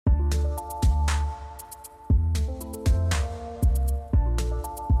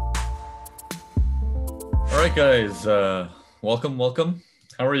right, guys. Welcome.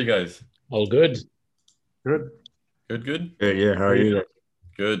 How are you guys? All good. Good. Good. Yeah, how are you?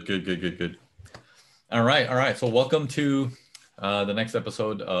 Good. All right. So welcome to the next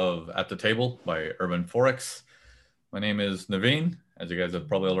episode of At the Table by Urban Forex. My name is Naveen, as you guys have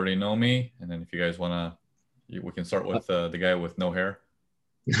probably already know me. And then if you guys want to, we can start with the guy with no hair.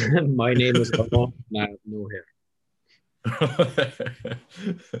 My name is Baba, and I have no hair.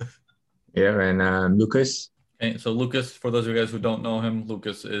 Yeah, and Lucas. Okay, so Lucas, for those of you guys who don't know him,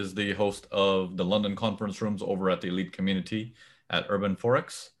 Lucas is the host of the London conference rooms over at the Elite Community at Urban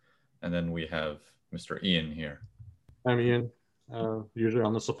Forex. And then we have Mr. Ian here. I'm Ian, usually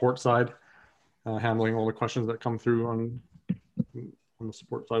on the support side, handling all the questions that come through on the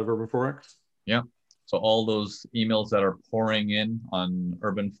support side of Urban Forex. Yeah. So all those emails that are pouring in on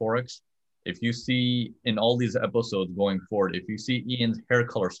Urban Forex, if you see in all these episodes going forward, if you see Ian's hair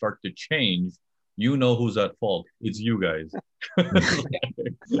color start to change, you know who's at fault. It's you guys.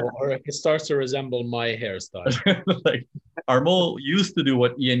 Or it starts to resemble my hairstyle. Like Armo used to do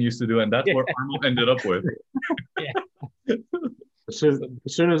what Ian used to do, and that's what Armo ended up with. As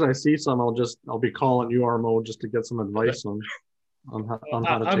soon as I see some, I'll be calling you, Armo, just to get some advice on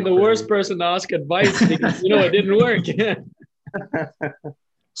how to. I'm the worst person to ask advice because it didn't work.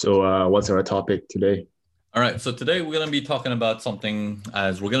 So what's our topic today? All right, so today we're going to be talking about something,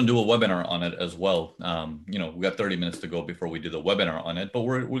 as we're going to do a webinar on it as well. We got 30 minutes to go before we do the webinar on it, but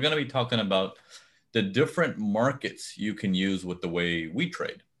we're going to be talking about the different markets you can use with the way we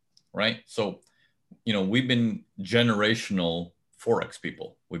trade, right? So, we've been generational Forex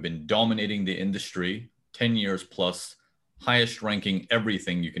people. We've been dominating the industry 10 years plus, highest ranking,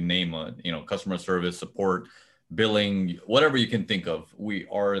 everything you can name, customer service, support, billing, whatever you can think of. We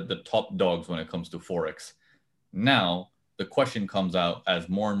are the top dogs when it comes to Forex. Now, the question comes out as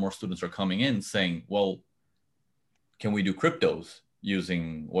more and more students are coming in saying, well, can we do cryptos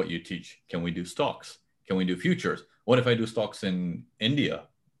using what you teach? Can we do stocks? Can we do futures? What if I do stocks in India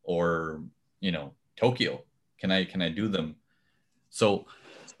or, Tokyo? Can I do them? So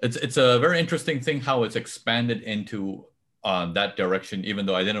it's a very interesting thing how it's expanded into that direction, even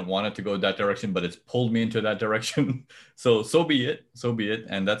though I didn't want it to go that direction, but it's pulled me into that direction. So be it.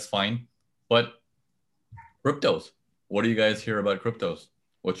 And that's fine. But cryptos, what do you guys hear about cryptos?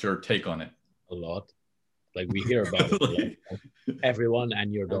 What's your take on it? A lot. Like we hear about it. Everyone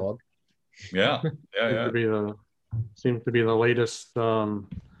and your dog. Yeah. Seems to be the latest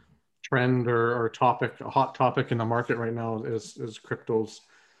trend or topic, a hot topic in the market right now is cryptos,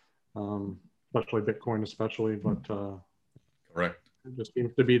 especially Bitcoin, but correct. It just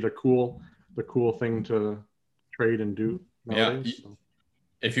seems to be the cool thing to trade and do nowadays. Yeah.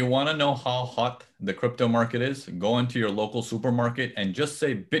 If you want to know how hot the crypto market is, go into your local supermarket and just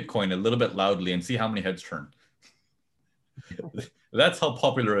say Bitcoin a little bit loudly and see how many heads turn. That's how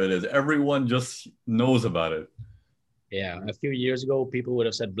popular it is. Everyone just knows about it. Yeah. A few years ago, people would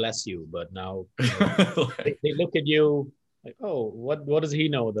have said, bless you. But now they look at you like, oh, what does he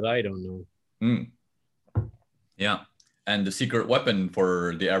know that I don't know? Yeah. And the secret weapon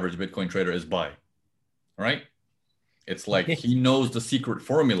for the average Bitcoin trader is buy, right? It's like he knows the secret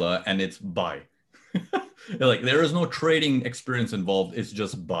formula and it's buy. Like there is no trading experience involved. It's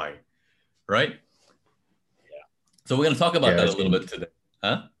just buy, right? Yeah. So we're going to talk about that a little bit today.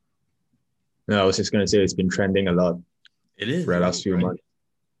 Huh? No, I was just going to say it's been trending a lot. It is. For the last few months.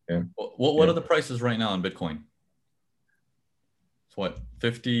 Yeah. What are the prices right now on Bitcoin? It's what,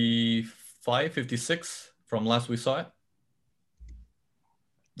 55, 56 from last we saw it?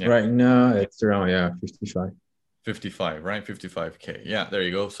 Yeah. Right now it's around 55. 55, right? 55K. Yeah, there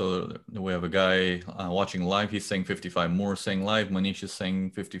you go. So we have a guy watching live. He's saying 55. More saying live. Manish is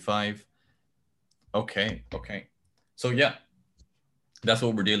saying 55. Okay. So yeah, that's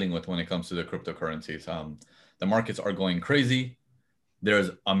what we're dealing with when it comes to the cryptocurrencies. The markets are going crazy.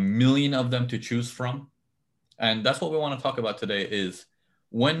 There's a million of them to choose from. And that's what we want to talk about today is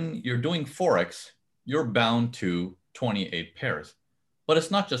when you're doing Forex, you're bound to 28 pairs. But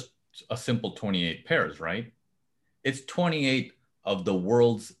it's not just a simple 28 pairs, right? It's 28 of the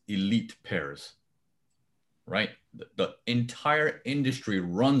world's elite pairs, right? The entire industry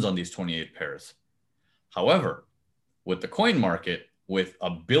runs on these 28 pairs. However, with the coin market, with a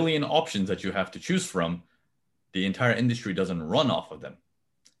billion options that you have to choose from, the entire industry doesn't run off of them.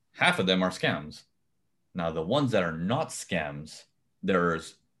 Half of them are scams. Now, the ones that are not scams,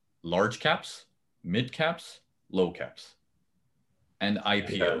 there's large caps, mid caps, low caps, and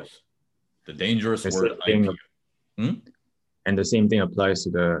IPOs. The dangerous word IPO. And the same thing applies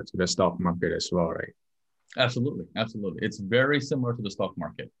to the stock market as well, right? Absolutely, absolutely. It's very similar to the stock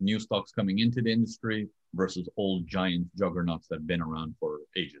market. New stocks coming into the industry versus old giant juggernauts that have been around for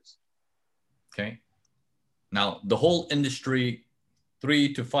ages. Okay. Now, the whole industry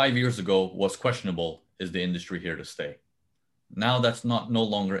 3 to 5 years ago was questionable. Is the industry here to stay? Now that's not no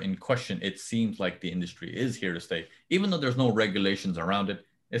longer in question. It seems like the industry is here to stay, even though there's no regulations around it.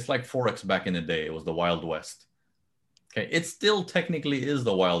 It's like Forex back in the day. It was the Wild West. Okay, it still technically is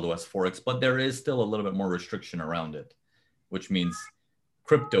the Wild West Forex, but there is still a little bit more restriction around it, which means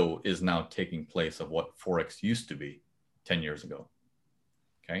crypto is now taking place of what Forex used to be 10 years ago.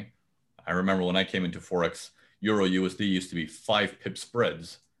 Okay, I remember when I came into Forex, Euro USD used to be 5 pip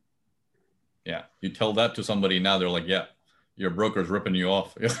spreads. Yeah, you tell that to somebody now, they're like, yeah, your broker's ripping you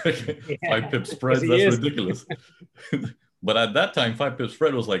off. 5 pip spreads, that's ridiculous. But at that time, 5 pip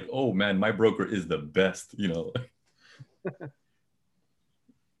spread was like, oh man, my broker is the best, you know.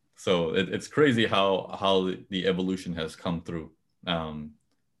 So it's crazy how the evolution has come through.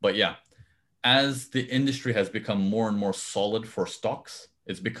 But yeah, as the industry has become more and more solid for stocks,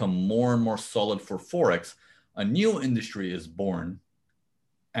 it's become more and more solid for Forex, a new industry is born.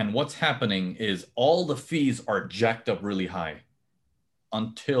 And what's happening is all the fees are jacked up really high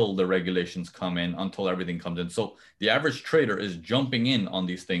until the regulations come in, until everything comes in. So the average trader is jumping in on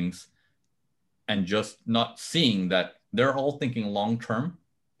these things and just not seeing that they're all thinking long-term,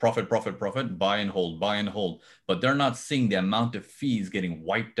 profit, profit, profit, buy and hold, buy and hold. But they're not seeing the amount of fees getting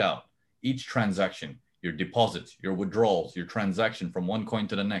wiped out. Each transaction, your deposits, your withdrawals, your transaction from one coin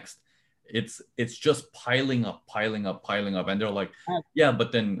to the next. It's just piling up. And they're like, yeah,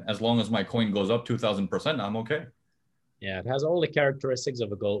 but then as long as my coin goes up 2,000%, I'm okay. Yeah, it has all the characteristics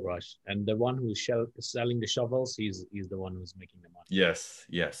of a gold rush. And the one who's selling the shovels, he's the one who's making the money. Yes,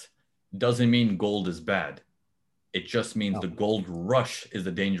 yes. Doesn't mean gold is bad. It just means the gold rush is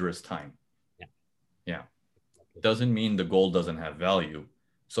a dangerous time. Yeah. Yeah. Doesn't mean the gold doesn't have value.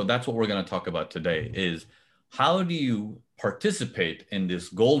 So that's what we're going to talk about today is how do you participate in this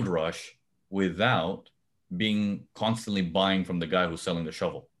gold rush without being constantly buying from the guy who's selling the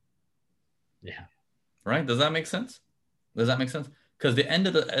shovel? Yeah. Right? Does that make sense? Does that make sense? Because at the end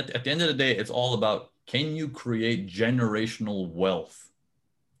of the day, it's all about, can you create generational wealth?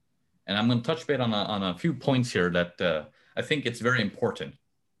 And I'm going to touch base on a few points here that I think it's very important.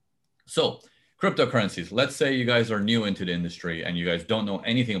 So cryptocurrencies, let's say you guys are new into the industry and you guys don't know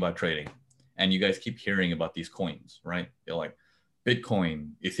anything about trading and you guys keep hearing about these coins, right? They're like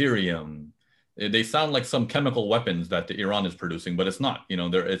Bitcoin, Ethereum. They sound like some chemical weapons that Iran is producing, but it's not, you know,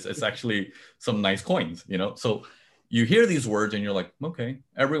 it's actually some nice coins, you know? So you hear these words and you're like, okay,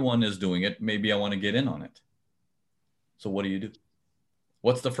 everyone is doing it. Maybe I want to get in on it. So what do?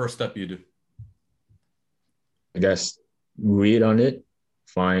 What's the first step you do? I guess read on it,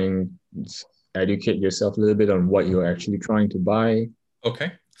 educate yourself a little bit on what you're actually trying to buy.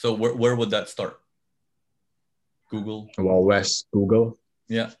 Okay. So where would that start? Google? Well, West, Google.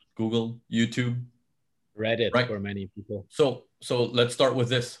 Yeah. Google, YouTube. Reddit, right? For many people. So let's start with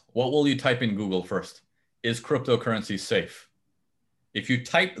this. What will you type in Google first? Is cryptocurrency safe? If you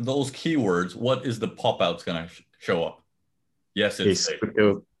type those keywords, what is the pop-out's going to show up? Yes, it's safe.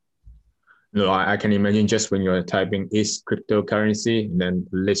 Crypto. No, I can imagine just when you're typing is cryptocurrency, and then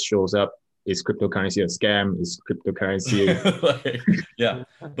the list shows up. Is cryptocurrency a scam? Is cryptocurrency? Yeah.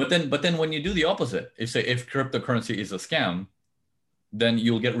 But then when you do the opposite, if cryptocurrency is a scam, then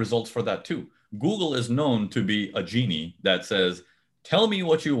you'll get results for that too. Google is known to be a genie that says, tell me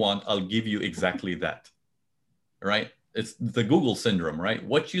what you want, I'll give you exactly that. Right? It's the Google syndrome, right?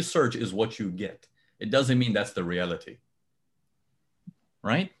 What you search is what you get. It doesn't mean that's the reality.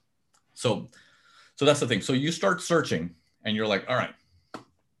 Right? So that's the thing. So you start searching and you're like, all right,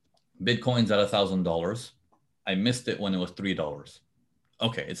 Bitcoin's at $1,000. I missed it when it was $3.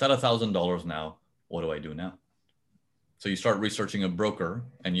 Okay, it's at $1,000 now. What do I do now? So you start researching a broker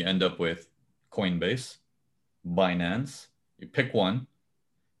and you end up with Coinbase, Binance, you pick one,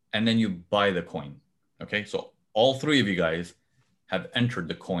 and then you buy the coin. Okay, so all three of you guys have entered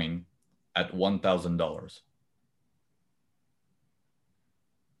the coin at $1,000.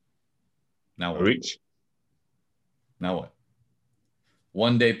 Now what? Reach. Now what?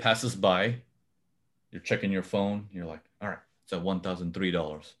 One day passes by, you're checking your phone, you're like, all right, it's at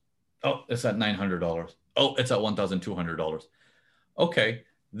 $1,003. Oh, it's at $900. Oh, it's at $1,200. Okay,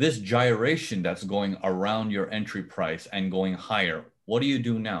 this gyration that's going around your entry price and going higher, what do you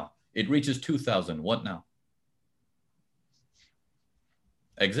do now? It reaches 2,000. What now?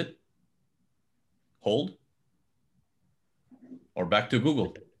 Exit? Hold? Or back to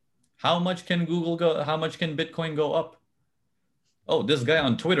Google? How much can Google go? How much can Bitcoin go up? Oh, this guy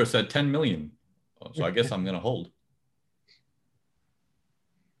on Twitter said 10 million. So I guess I'm going to hold.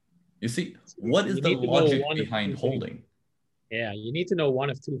 You see, what is You the need to know logic one of behind two things. holding? Yeah, you need to know one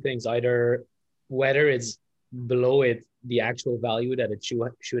of two things: either whether it's below the actual value that it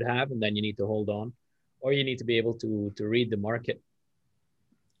should have, and then you need to hold on, or you need to be able to read the market.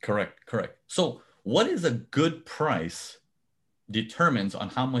 Correct, correct. So what is a good price determines on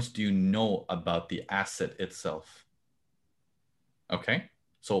how much do you know about the asset itself. Okay,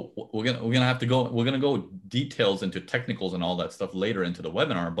 so we're gonna go details into technicals and all that stuff later into the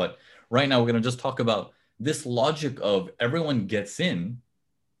webinar, but right now we're gonna just talk about this logic of everyone gets in,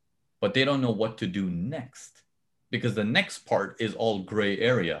 but they don't know what to do next, because the next part is all gray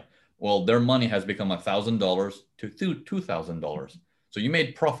area. Well, their money has become $1,000 to $2,000. So you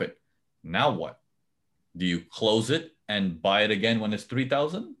made profit. Now what? Do you close it and buy it again when it's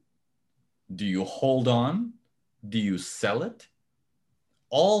 3,000? Do you hold on? Do you sell it?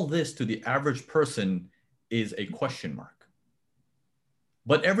 All this to the average person is a question mark.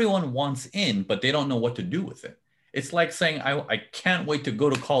 But everyone wants in, but they don't know what to do with it. It's like saying, I can't wait to go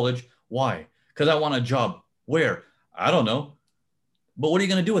to college. Why? Because I want a job. Where? I don't know. But what are you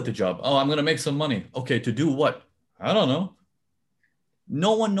going to do with the job? Oh, I'm going to make some money. Okay, to do what? I don't know.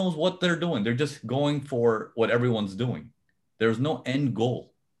 No one knows what they're doing. They're just going for what everyone's doing. There's no end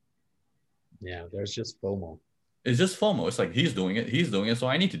goal. Yeah, there's just FOMO. It's just FOMO. It's like, he's doing it, so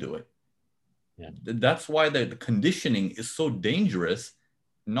I need to do it. Yeah. That's why the conditioning is so dangerous,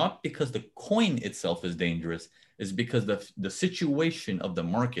 not because the coin itself is dangerous, is because the situation of the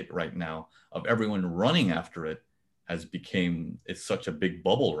market right now, of everyone running after it, it's such a big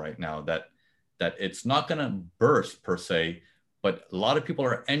bubble right now that it's not going to burst per se, but a lot of people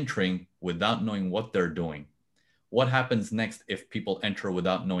are entering without knowing what they're doing. What happens next if people enter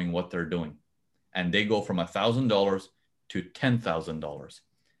without knowing what they're doing? And they go from $1,000 to $10,000.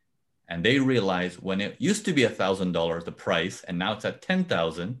 And they realize when it used to be $1,000, the price, and now it's at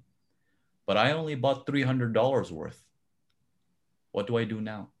 $10,000, but I only bought $300 worth. What do I do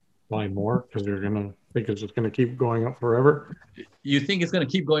now? Buy more because you're going to think it's just going to keep going up forever. You think it's going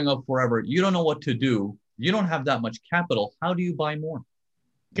to keep going up forever. You don't know what to do. You don't have that much capital. How do you buy more?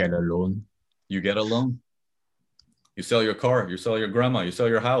 Get a loan. You get a loan. You sell your car, you sell your grandma, you sell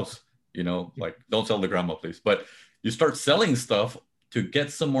your house, like don't sell the grandma, please. But you start selling stuff to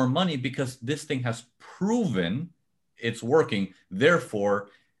get some more money because this thing has proven it's working. Therefore,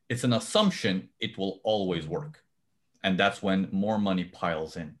 it's an assumption it will always work. And that's when more money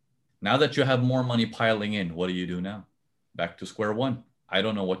piles in. Now that you have more money piling in, what do you do now? Back to square one. I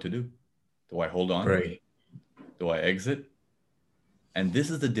don't know what to do. Do I hold on? Right. Do I exit? And this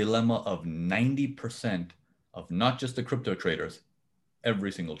is the dilemma of 90% of not just the crypto traders,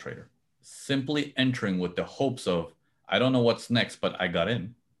 every single trader. Simply entering with the hopes of, I don't know what's next, but I got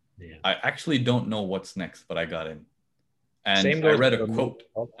in. Yeah. I actually don't know what's next, but I got in. And Same I goes read a for quote.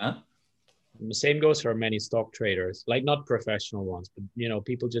 Huh? The same goes for many stock traders, like not professional ones, but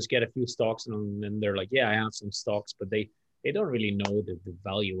people just get a few stocks and then they're like, yeah, I have some stocks, but they don't really know the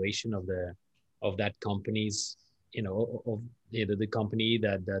valuation of that company's, of the company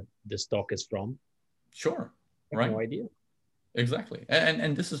that the stock is from. Sure. Right. No idea. Exactly.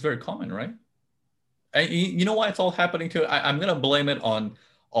 And this is very common, right? And you know why it's all happening too? I'm going to blame it on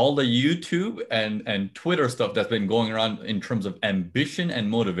all the YouTube and Twitter stuff that's been going around in terms of ambition and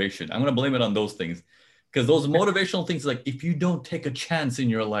motivation. I'm going to blame it on those things, because those motivational things, like if you don't take a chance in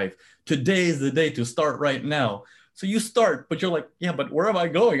your life, today is the day to start right now. So you start, but you're like, yeah, but where am I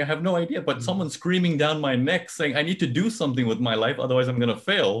going? I have no idea. But someone's screaming down my neck saying, I need to do something with my life. Otherwise I'm going to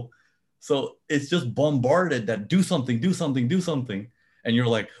fail. So it's just bombarded that do something, do something, do something. And you're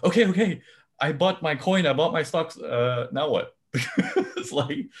like, okay, I bought my coin, I bought my stocks. Now what? It's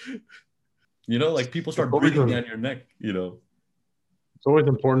like, like people start breathing down your neck, It's always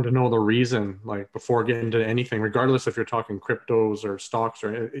important to know the reason, like before getting into anything, regardless if you're talking cryptos or stocks,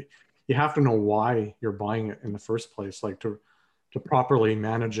 or you have to know why you're buying it in the first place, like to properly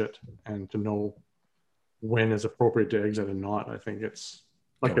manage it and to know when is appropriate to exit and not. I think it's,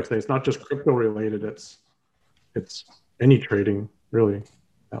 like I say, it's not just crypto related. It's any trading really.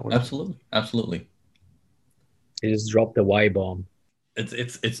 That way. Absolutely. You just drop the Y bomb.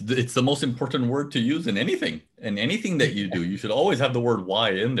 It's the most important word to use in anything. And anything that you do, you should always have the word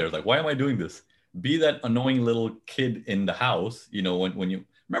why in there. Like, why am I doing this? Be that annoying little kid in the house. When you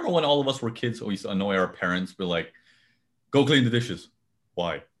remember when all of us were kids, we used to annoy our parents. We're like, go clean the dishes.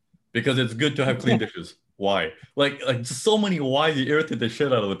 Why? Because it's good to have clean dishes. Why? Like just so many whys, you irritate the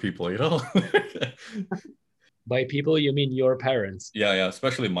shit out of the people, By people, you mean your parents? Yeah,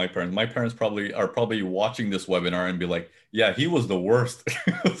 especially my parents. My parents are probably watching this webinar and be like, yeah, he was the worst.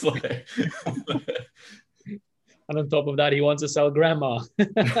 It's like, And on top of that, he wants to sell grandma.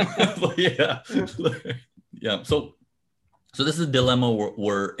 Yeah. Yeah. So this is the dilemma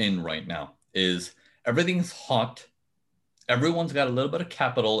we're in right now is everything's hot. Everyone's got a little bit of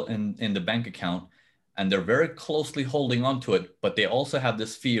capital in the bank account and they're very closely holding on to it. But they also have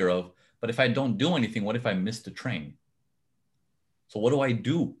this fear of, but if I don't do anything, what if I miss the train? So what do I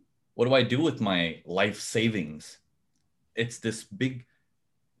do? What do I do with my life savings? It's this big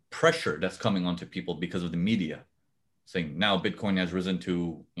pressure that's coming onto people because of the media saying now Bitcoin has risen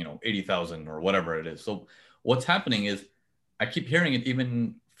to, 80,000 or whatever it is. So what's happening is I keep hearing it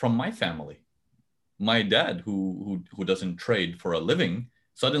even from my family. My dad, who doesn't trade for a living,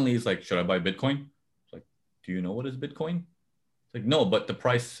 suddenly is like, should I buy Bitcoin? It's like, do you know what is Bitcoin? It's like, no, but the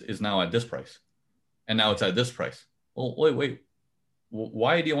price is now at this price. And now it's at this price. Well, wait.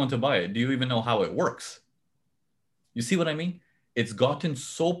 Why do you want to buy it? Do you even know how it works? You see what I mean? It's gotten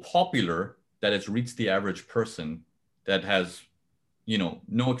so popular that it's reached the average person that has,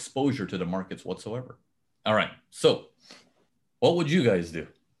 no exposure to the markets whatsoever. All right. So what would you guys do?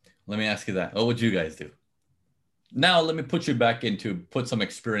 Let me ask you that. What would you guys do? Now, let me put some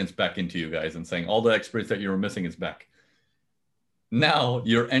experience back into you guys and saying all the experience that you were missing is back. Now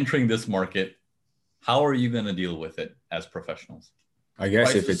you're entering this market. How are you going to deal with it as professionals? I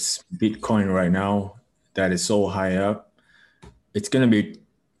guess if it's Bitcoin right now that is so high up, it's going to be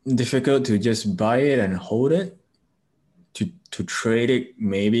difficult to just buy it and hold it. To trade it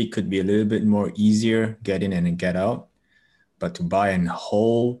maybe could be a little bit more easier, get in and get out. But to buy and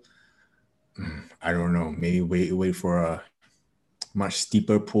hold, I don't know, maybe wait for a much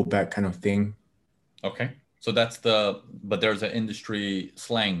steeper pullback kind of thing. Okay. So but there's an industry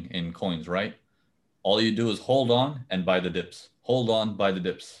slang in coins, right? All you do is hold on and buy the dips. Hold on, buy the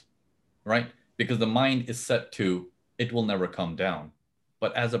dips, right? Because the mind is set to, it will never come down.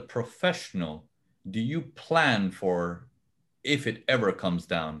 But as a professional, do you plan for, if it ever comes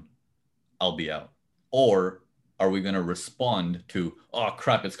down, I'll be out? Or are we going to respond to, oh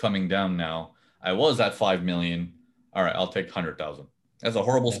crap, it's coming down now. I was at 5 million. All right, I'll take 100,000. That's a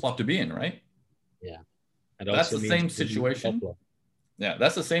horrible spot to be in, right? Yeah. That's the same situation. Yeah,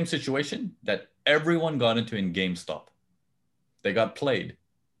 that's the same situation that everyone got into in GameStop. They got played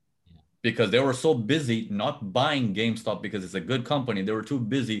because they were so busy not buying GameStop because it's a good company. They were too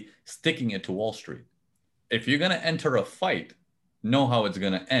busy sticking it to Wall Street. If you're going to enter a fight, know how it's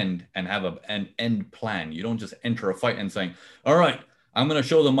going to end and have an end plan. You don't just enter a fight and saying, all right, I'm going to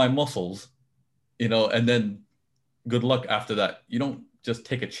show them my muscles, and then good luck after that. You don't just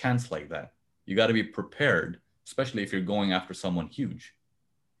take a chance like that. You got to be prepared, especially if you're going after someone huge.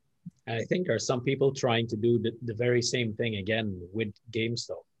 I think there are some people trying to do the very same thing again with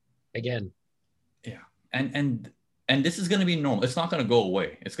GameStop. Again. Yeah. And this is going to be normal. It's not going to go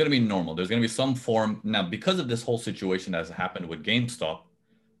away. It's going to be normal. There's going to be some form. Now, because of this whole situation that has happened with GameStop,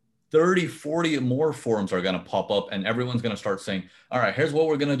 30, 40 more forums are going to pop up and everyone's going to start saying, all right, here's what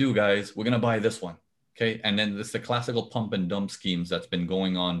we're going to do, guys. We're going to buy this one. Okay. And then this is the classical pump and dump schemes that's been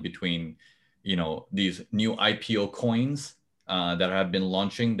going on between, these new IPO coins that have been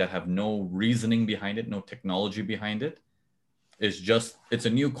launching that have no reasoning behind it, no technology behind it. It's a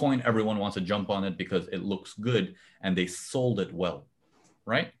new coin. Everyone wants to jump on it because it looks good and they sold it well,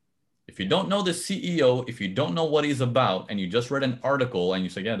 right? If you don't know the CEO, if you don't know what he's about and you just read an article and you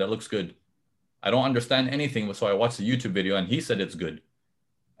say, yeah, that looks good. I don't understand anything. So I watched the YouTube video and he said it's good.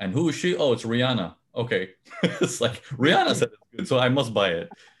 And who is she? Oh, it's Rihanna. Okay. It's like Rihanna said it's good, so I must buy it.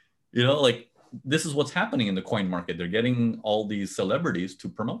 This is what's happening in the coin market. They're getting all these celebrities to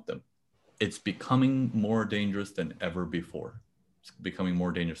promote them. It's becoming more dangerous than ever before. It's becoming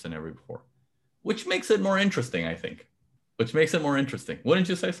more dangerous than ever before, which makes it more interesting, I think. Wouldn't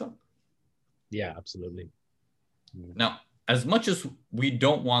you say so? Yeah, absolutely. Now, as much as we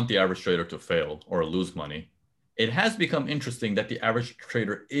don't want the average trader to fail or lose money, it has become interesting that the average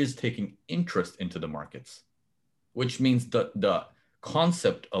trader is taking interest into the markets, which means the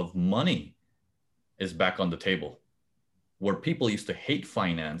concept of money is back on the table. Where people used to hate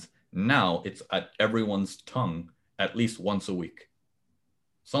finance, now it's at everyone's tongue at least once a week.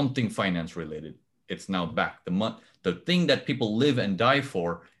 Something finance related. It's now back. The thing that people live and die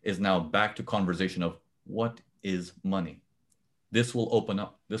for is now back to conversation of what is money. This will open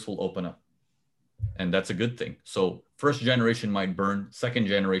up. And that's a good thing. So first generation might burn, second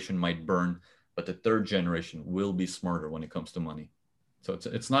generation might burn, but the third generation will be smarter when it comes to money. So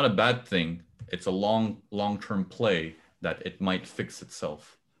it's not a bad thing. It's a long-term play that it might fix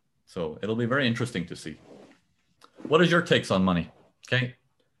itself. So it'll be very interesting to see. What is your takes on money? Okay.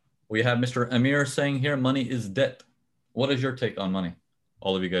 We have Mr. Amir saying here, money is debt. What is your take on money?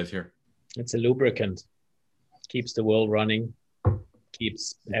 All of you guys here. It's a lubricant keeps the world running,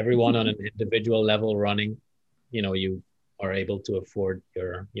 keeps everyone on an individual level running. You know, you are able to afford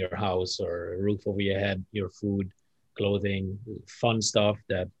your house or a roof over your head, your food, clothing, fun stuff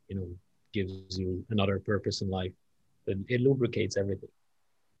that, you know, gives you another purpose in life. It lubricates everything.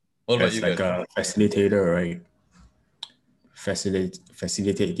 What about It's you like guys? a facilitator, right?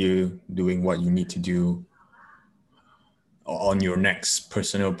 Facilitate you doing what you need to do on your next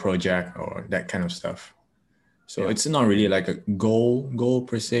personal project or that kind of stuff. So Yeah. it's not really like a goal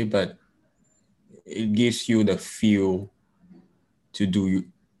per se, but it gives you the feel to do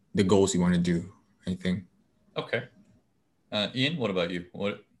the goals you want to do, I think. Okay. Ian, what about you?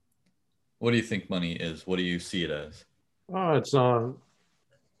 What do you think money is? What do you see it as?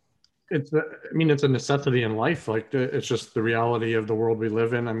 It's I mean, it's a necessity in life. Like it's just the reality of the world we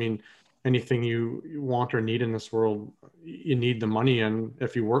live in. I mean, anything you want or need in this world, you need the money, and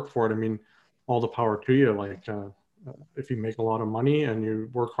if you work for it, I mean, all the power to you. Like if you make a lot of money and you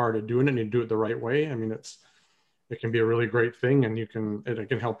work hard at doing it and you do it the right way, I mean, it can be a really great thing, and it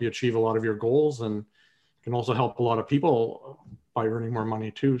can help you achieve a lot of your goals, and can also help a lot of people by earning more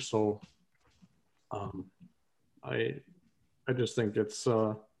money too. So um, I I just think it's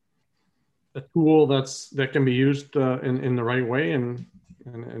a tool that can be used in the right way, and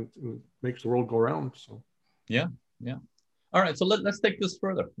makes the world go round. So Yeah. Yeah. All right. So let's take this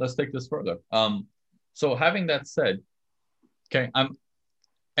further. Let's take this further. So having that said, okay,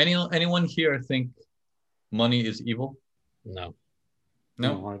 anyone here think money is evil? No.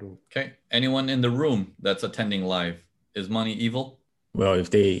 No? I don't. Okay. Anyone in the room that's attending live, is money evil? Well,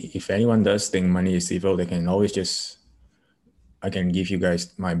 if anyone does think money is evil, they can always I can give you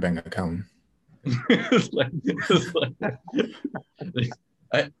guys my bank account.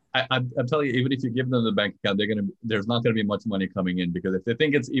 I'm telling you, even if you give them the bank account, there's not gonna be much money coming in, because if they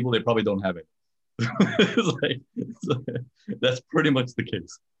think it's evil, they probably don't have it. That's pretty much the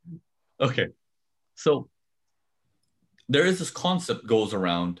case. Okay, so there is this concept goes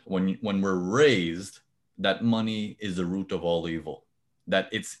around when we're raised that money is the root of all evil, that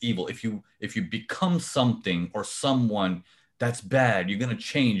it's evil. If you become something or someone, that's bad. You're going to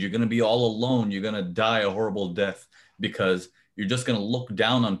change. You're going to be all alone. You're going to die a horrible death, because you're just going to look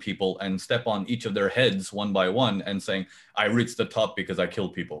down on people and step on each of their heads one by one and saying, I reached the top because I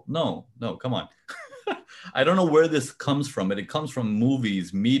killed people. No, come on. I don't know where this comes from, but it comes from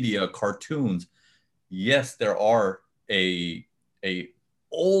movies, media, cartoons. Yes, there are a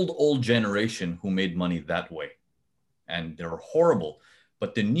old generation who made money that way, and they're horrible.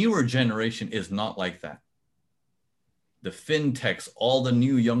 But the newer generation is not like that. The fintechs, all the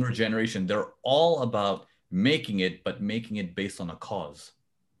new younger generation, they're all about making it, but making it based on a cause.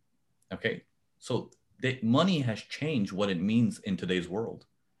 Okay, so money has changed what it means in today's world.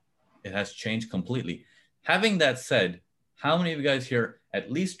 It has changed completely. Having that said, how many of you guys here, at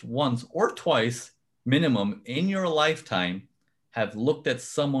least once or twice minimum in your lifetime, have looked at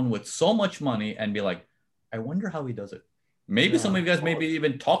someone with so much money and be like, I wonder how he does it? Maybe some of you guys maybe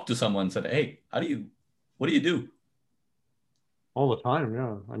even talked to someone and said, hey, what do you do? All the time,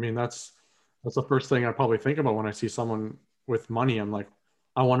 yeah. I mean, that's the first thing I probably think about when I see someone with money. I'm like,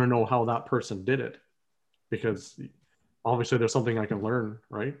 I want to know how that person did it, because obviously there's something I can learn,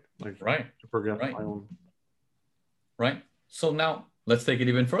 right? Like, right, to forget right, my own. Right. So now let's take it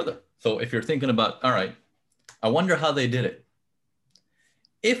even further. So if you're thinking about, all right, I wonder how they did it.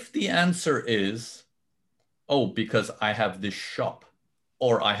 If the answer is, oh, because I have this shop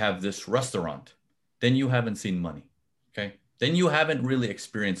or I have this restaurant, then you haven't seen money. Okay. Then you haven't really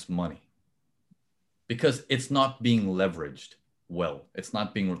experienced money, because it's not being leveraged well. It's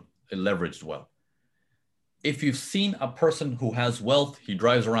not being leveraged well. If you've seen a person who has wealth, he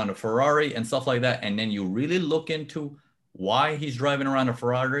drives around a Ferrari and stuff like that, and then you really look into why he's driving around a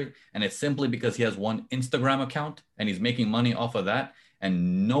Ferrari, and it's simply because he has one Instagram account and he's making money off of that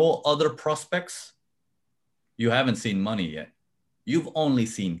and no other prospects, you haven't seen money yet. You've only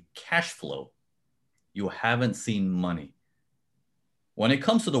seen cash flow. You haven't seen money. When it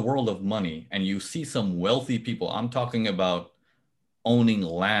comes to the world of money and you see some wealthy people, I'm talking about owning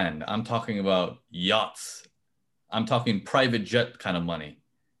land, I'm talking about yachts, I'm talking private jet kind of money.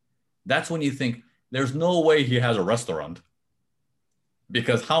 That's when you think there's no way he has a restaurant,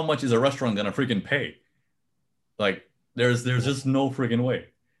 because how much is a restaurant gonna freaking pay? Like there's just no freaking way.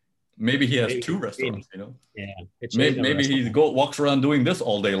 Maybe he has two restaurants, you know. Yeah. Maybe he walks around doing this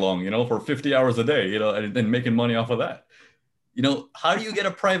all day long, you know, for 50 hours a day, you know, and making money off of that. You know, how do you get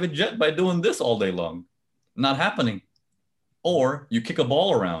a private jet by doing this all day long? Not happening. Or you kick a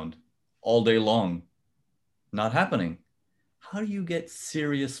ball around all day long. Not happening. How do you get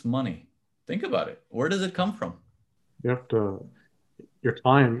serious money Think about it. Where does it come from? You have to, your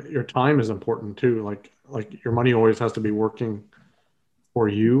time is important too. Like your money always has to be working for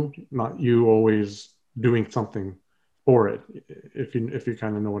you, not you always doing something for it. If you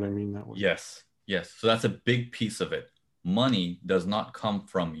kind of know what I mean that way. Yes. Yes. So that's a big piece of it. Money does not come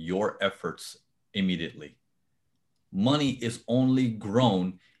from your efforts immediately. Money is only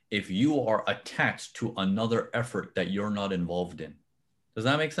grown if you are attached to another effort that you're not involved in. Does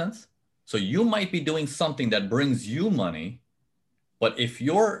that make sense? So you might be doing something that brings you money, but if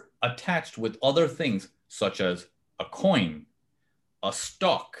you're attached with other things, such as a coin, a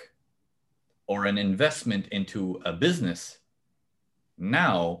stock, or an investment into a business,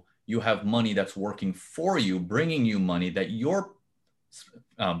 now you have money that's working for you, bringing you money that you're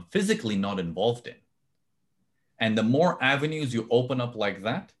physically not involved in. And the more avenues you open up like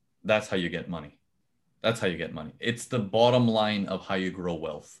that, that's how you get money. That's how you get money. It's the bottom line of how you grow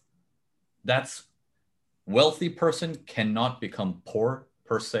wealth. That's wealthy person cannot become poor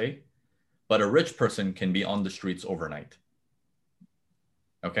per se, but a rich person can be on the streets overnight.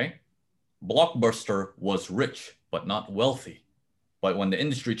 Okay? Blockbuster was rich, but not wealthy. But when the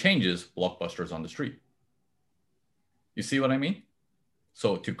industry changes, Blockbuster is on the street. You see what I mean?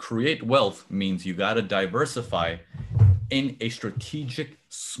 So to create wealth means you got to diversify in a strategic,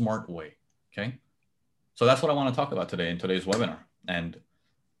 smart way. Okay? So that's what I want to talk about today in today's webinar. And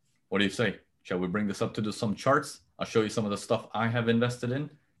what do you say? Shall we bring this up to some charts? I'll show you some of the stuff I have invested in,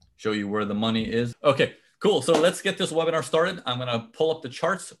 show you where the money is. Okay, cool. So let's get this webinar started. I'm going to pull up the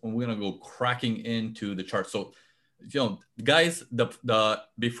charts and we're going to go cracking into the charts. So, guys,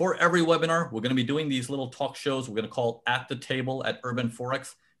 before every webinar, we're going to be doing these little talk shows. We're going to call At the Table at Urban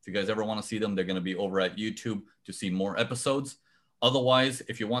Forex. If you guys ever want to see them, they're going to be over at YouTube to see more episodes. Otherwise,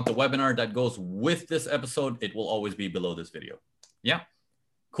 if you want the webinar that goes with this episode, it will always be below this video. Yeah.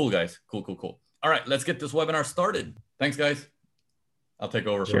 Cool, guys. Cool. All right, let's get this webinar started. Thanks, guys. I'll take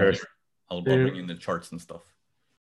over. Sure. I'll bring in the charts and stuff.